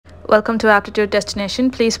Welcome to Aptitude Destination.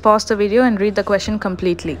 Please pause the video and read the question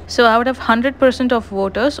completely. So out of 100% of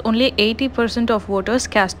voters, only 80% of voters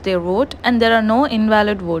cast their vote and there are no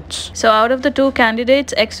invalid votes. So out of the two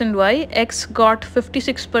candidates X and Y, X got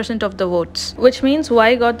 56% of the votes, which means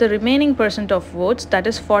Y got the remaining percent of votes, that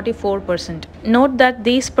is 44%. Note that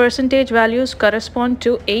these percentage values correspond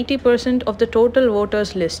to 80% of the total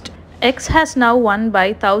voters list. X has now won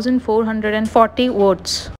by 1440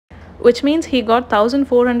 votes, which means he got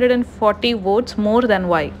 1440 votes more than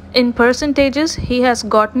Y. In percentages, he has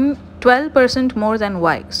gotten 12% more than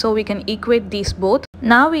Y. So we can equate these both.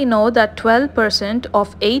 Now we know that 12%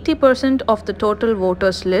 of 80% of the total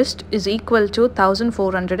voters list is equal to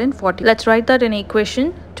 1440. Let's write that in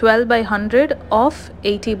equation. 12 by 100 of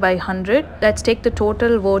 80 by 100. Let's take the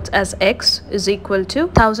total votes as X is equal to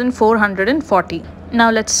 1440. Now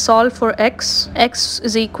let's solve for X. X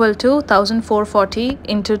is equal to 1440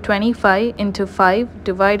 into 25 into 5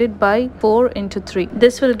 divided by 4 into 3.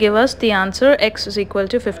 This will give us the answer X is equal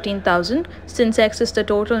to 15,000. Since X is the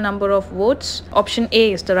total number of votes, option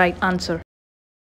A is the right answer.